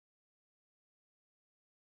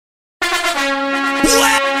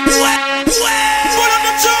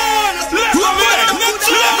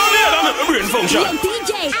explosion.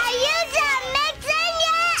 DJ, are you done mixing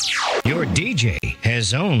yet? Your DJ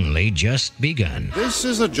has only just begun. This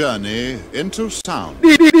is a journey into sound.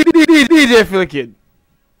 DJ PhilKiD.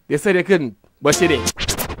 They said they couldn't, but she did.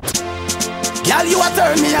 Girl, you a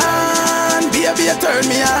turn me on, baby, you turn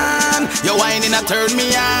me on. You whining a turn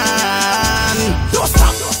me on. Don't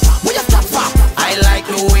stop, will you stop for? I like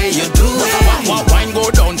the way you do it. Wine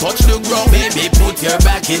go down, touch the ground, baby, put your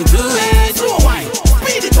back into it. Slow wine,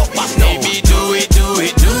 speed it up back now. Baby, do it, do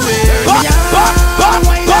it, do it. Turn me on,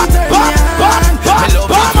 wine and turn me on. I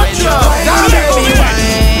love it when you wine, baby, wine.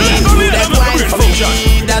 Do that wine for me,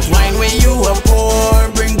 that wine when you were poor.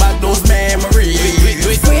 Bring back those memories.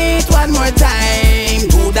 Wait one more time,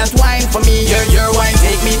 do that wine for me. Your wine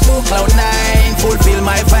take me to cloud nine, fulfill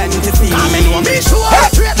my fantasy. Come and want me sure,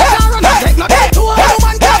 straight like a run, take no detour. No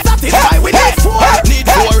man can satisfy with need four, need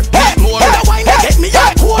more. The wine that get me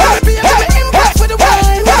up poor. Baby, I'm impressed with the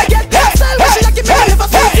wine. When I get that style, wish you give me a liver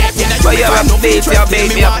for it. So you have a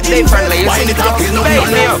baby up differently. Wine it up, no.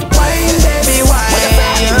 Wine, baby, wine.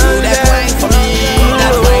 Do that wine for me.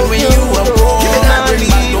 That wine when you were poor. Give me that, bring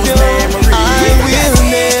back those memories.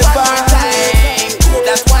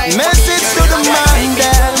 Message to the man,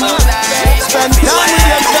 spend time with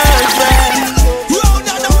your girlfriend.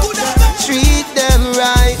 Treat them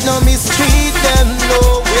right, no mistreat them,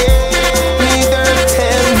 no way. Neither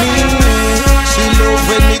tell me she love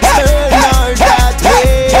when me turn her that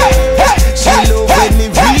way. She love when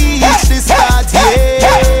me reach the spot,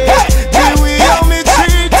 yeah. The way how me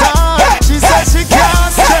treat her, she said she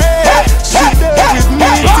can't stay. She there with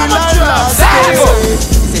me till I last day.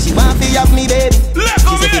 Say she want to have me, baby.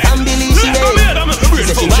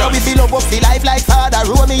 She want me feel up the life like father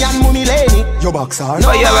Romy and Mummy Laney. Your box are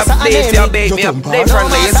no you have a plate, your baby up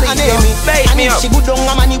differently. You see, bait me up. She good down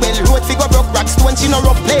a money well, road figure broke rocks when she no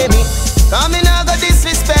rough play me. Come in now go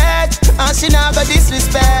disrespect, and she now go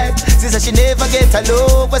disrespect. She said she never get a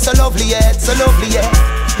love, but so lovely yet, so lovely yet.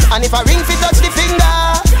 And if a ring fit touch the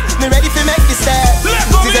finger, me ready to make the step.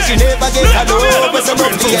 She said she never get a love, but so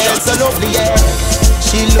lovely yet, so lovely yet.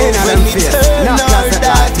 She love when me turn her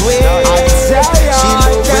that way. She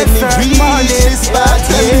love when me reach the spot.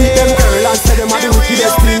 Meet them girl and say them are the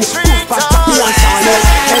wickedest thing. Poof, pop, pop, and Charlotte.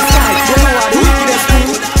 It's like them are the wickedest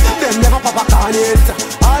thing. Them never pop a can it.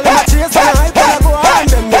 All them a chase and hype and a go on.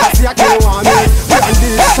 Them never see a kill on me. Brand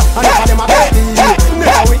this and if them a baby,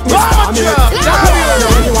 never witness on me.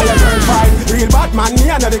 When you want your girl fine, real bad man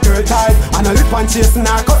me and the girl type. And a lip and chasing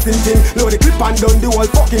her cutting thing. Load the clip and done the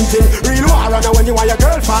whole fucking thing. Real war and when you want your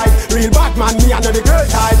girl fight. Real bad man me and the girl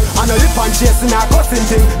type. And a lip and chasing her cutting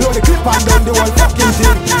thing. Load the clip and done the whole fucking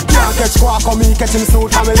thing. Can't catch squawk on me, catch him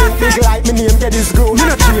suit. Family big like me name get his groove. Me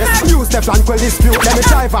no chase, use the flank well dispute. Let me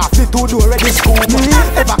drive off the two door ready school. Me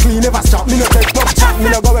ever clean, never stop. Me no take no chat. Me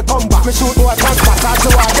no go and come back. Me shoot no transport. So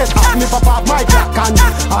I get up, me pop up my crack and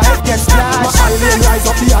I head get splash. My island rise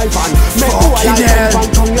up the Ivan. Make who I like and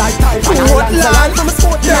tongue like Typhon. What line from a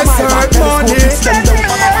sport? Yes, sir, money.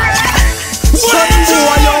 Some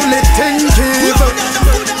boy only think evil.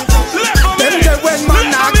 Them they when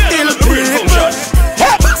man act ill people.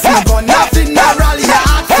 Some got nothing to rally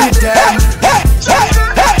out for them.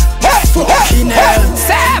 Fucking hell.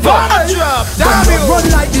 Them run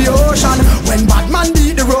like the ocean. When bad man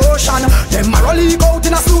beat the Russian, them marrow leak out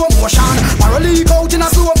in a slow motion. Marrow leak out in a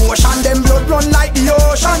slow motion. Them blood run like the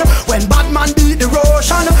ocean. When bad man beat the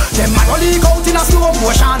Russian, them marrow leak out in a slow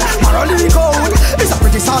motion. Marrow leak out. It's a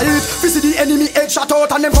pretty sight. We see the enemy head shot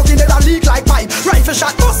out and them fucking dead and leak like pipe. Rifle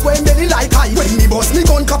shot bust when belly like high. When me bust me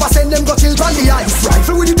gun copper send them go children the ice.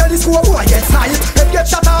 Rifle with the telescope boy get sniped. Head get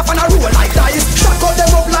shot off and a roll like dice. Shot cut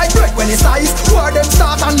them up like bread when it's ice. War them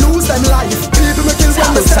start and lose them life. People me kill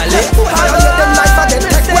when me set them. I don't let them life again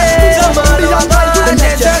take way. Somebody on time to the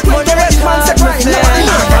next jet. Money rest man set mine. Nobody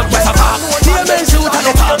know what's a pop. Hear men shoot at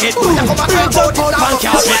the target. Brings out out man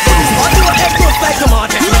carpet. What do head goes like the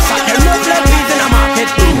market. Me shot them up like weeds in a market.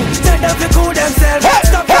 Tell them to cool themselves.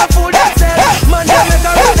 Stop and fool themselves. Man them make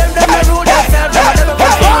a rule them a rule themselves. Them a never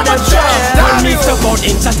fool themselves. When me stuck out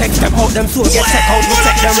intertext them out them soul get check out. We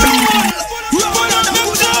check them.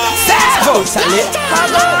 Salute.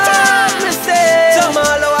 Me say, some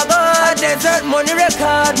all over God. Desert money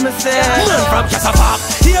record, me say. Man from Casafak,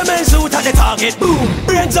 hear men shoot at the target. Boom,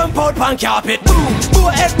 brain jump out pan carpet. Boom, go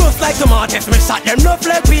head bust like tomatoes. Me shot them rough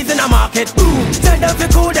like weeds in a market. Boom, tell them to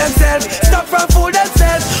cool themselves. Stop from fool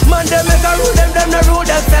themselves. Man them make a rule them no rule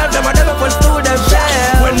themselves. Them a never put through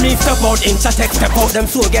themselves. When me step out, intertext step out, them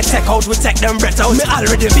so get check out, we take them breath out. Me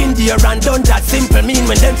already been there and done that. Simple mean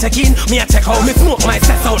when them check in, me a check out. Me smoke my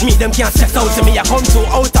cess out, me them can't stress out. So me a come to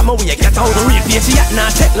out, I'm a way get out. Real patriot, nah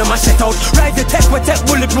take no my shit out. Ride the tech, we take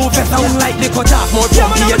bulletproof vest out. Like the cut off, more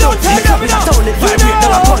pumpy, you don't see. Me come in a town, it vibrate,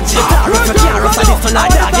 then I punch. The car up, you can't rust, and this one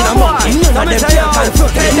like dog in a monkey. None of them can't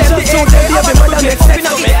confront me. Them just out there, baby, man, them make sense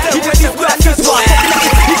to me. If you this good at this one,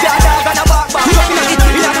 if you're a dog and a bark, back up in a it.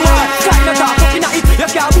 In a the wall, kind of talk up in a it. You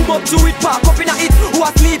can't move up to it, park up in a it. Who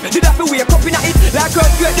asleep, did have to wake up in a it. Like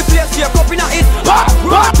earthquake, the place, shake up in a it.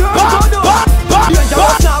 Run,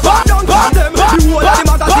 dangerous now, walk down for them. The whole of the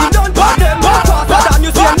magazine done for them. Faster than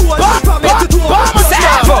you see them whole, from head to toe.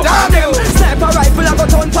 Sniper rifle, I go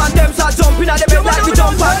turn for them. So jump in a them head like we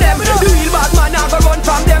jump for them. The real bad man, I go run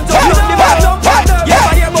from them. Jump in the back, jump for them. Yeah,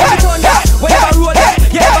 but yeah, but we turn that. Whenever roll it,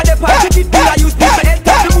 yeah, but the party people I use people head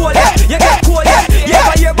to the wall, yeah. You get cold, yeah. Yeah,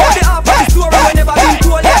 but yeah, but the half of the story whenever been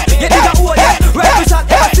told, yeah. You dig a hole, yeah. Right to shot,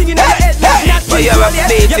 ever singing in your head, yeah. But you have a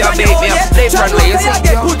beat me up differently, you see.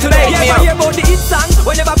 Yeah, but yeah, but the hit song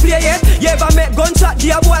whenever play it. Yeah, but make gunshot,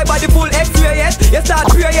 dear boy, by the full X-ray, yes. You start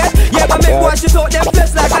pray, yes. Yeah, but make boy shit out them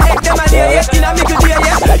flesh like a egg, them a day, yes. In a middle day,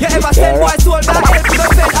 yes. You ever send boy soul back, help to go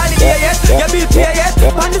spend holiday, yes. You bill pay, yes.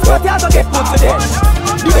 On the spot, you have to get put to them.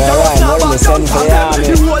 The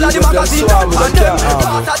whole of the magazine done for them.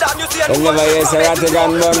 Faster than you see it. You never hear say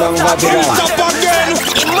Vatican, burn down Vatican. Stop again,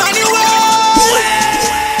 Emmanuel.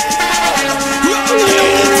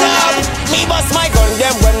 Me bust my gun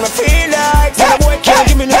them when me feel like. So the boy can't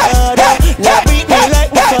give me no order. Now beat me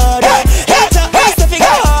like my father. Hater, I used to figure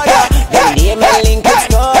harder. Then name my link with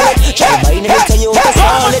Scarlet. Try to buy me to you to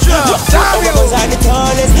solid. Our guns are the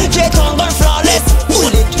tallest. J-Con gun flawless.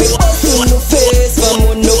 Bullet we pass in the face.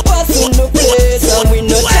 Someone no pass in the place. And we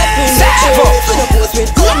no tap in the chest. For the post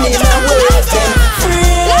with gun in our waist. Them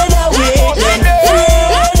afraid of we. Them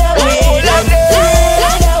afraid of we. Them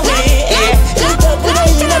afraid of we. Look up with the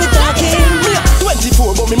in the talking.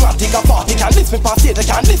 24 but me matic a 40. Can't list me past it, I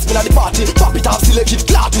can't list me at the party. Pop it off, select it,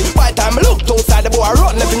 clap it. By the time I look outside the boy, I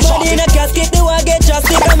run left him shot. Body in a casket, the one get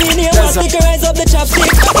chopstick. I mean here, one stick, rise up the chopstick.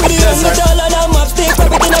 Put it on the doll and a mopstick. Pop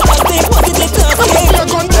it in a plastic, put it in plastic. Your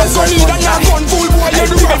gun does no need and your gun full boy. You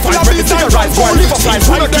do it for the beats and rise boy. Live up life,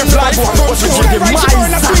 wanna give life. But you give the mice.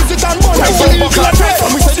 Squeeze it and bun. Like some buckler.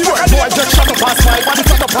 And we say the word boy, just shut up and smile. Body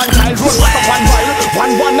shut up and tile, run back up and while.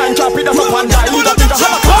 119 chop it up and die. You don't think I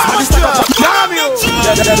have a class, body stuck up. Damn you!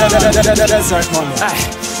 Desert money.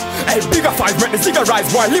 Hey, bigger five, make the cigar rise,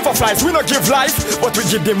 boy. Live of life, we not give life, but we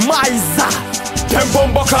give the miser. Them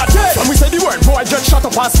bumbo cut, and we say the word, boy, just shut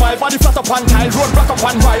up and smile. Body flat up and tile, road back up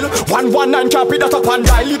and while. 119 can't be that up and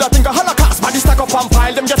dial. You don't think a holocaust, body stack up and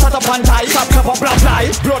pile. Them get shut up and tie, cap up black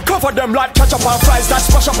lie. Blood cover them like catch up and fries. That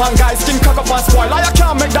splash up and guys, skin cock up and spoil. I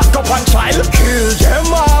can't make that cup and child. Kill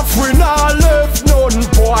them off, we not left none.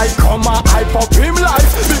 Boy, come and hype up him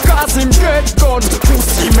life, because him get gun.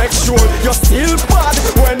 Pussy, make sure you're still bad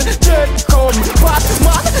when dead come. Bad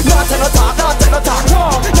man, not tell a talk, not tell a talk,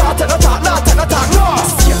 no. Not tell a talk, not tell a talk.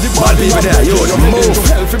 Bad people there, yo, don't move.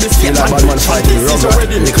 Feel like bad man fighting rubber.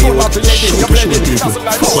 Lick you up, shoot people.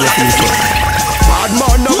 Bad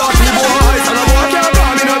man, no batty boys. And a boy can't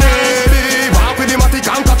call me no lady. Walk with the matic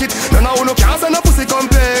and cock it. None of you can't send a pussy come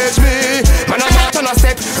page me. Man, I'm out on a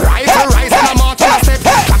step. Rifle rise and I'm out on a step.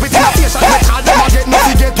 Clap it in a face and make all them a get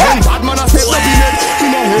nothing get. When bad man a step, nothing get.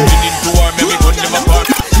 In a head. Get into war, me gun them apart.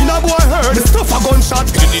 In a boy heard, the stuff a gunshot.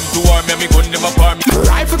 Get into war, me gun them apart.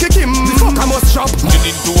 Rifle kick him, the fuck I must drop. Get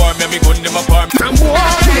into war, me gun them apart. Them boy,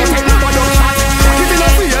 you don't take no one shot. Cock it in a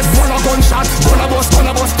face, one a gunshot. One a bus,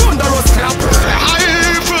 thunderous clap.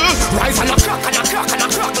 Rifle, rise and a crack and a crack and a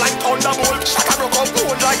crack like thunderbolt. Shot a rock up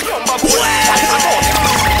bone like lumber bolt.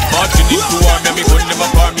 Marching into war, me gun them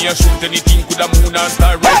apart. Me a shoot anything could a moon and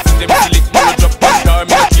star. Rise in them select me a drop and star.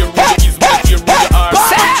 Me a tear who you is, me a tear who you are.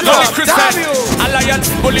 Lonely Christian, Alliance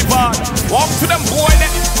Boulevard. Walk to them boy,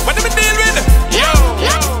 what do we deal with? Yo,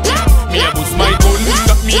 me a boost my gun,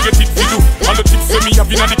 not me get it for you. All the tips for me have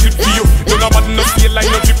been on the clip for you. Don't have no steel like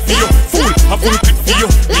no trip for you. Fool, a full clip for you.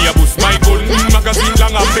 Me a boost my gun, magazine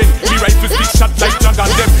long and bend. Me rifle stick shot like dragon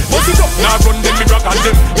them. Bust it up, now run them, me drag on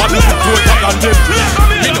them. One look to attack on them.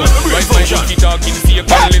 Me know, rise my junkie talking, see a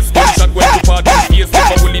gunless gunshot when to party space.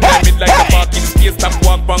 Never will in my mid like a parking space. Tap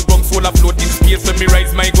walk, bang, bang, soul a float in space. When me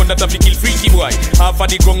rise my gun, that a fi kill freaky boy. Half of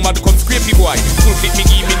the gong mad come scrapey boy. Full clip me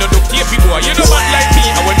give me no duck tapey boy. You know what like me,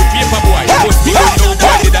 I want to paper boy. Most me don't know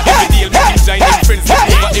boy, did a every deal. Me keep joining friends, take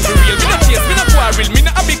over every real. Me not chase, me not quarrel, me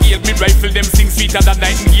not Abigail. Me rifle them sing sweeter than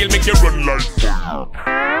nightingale. Make you run like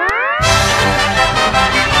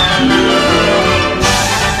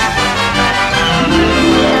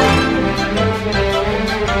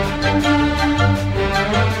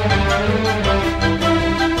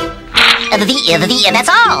That's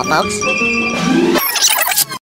all, folks.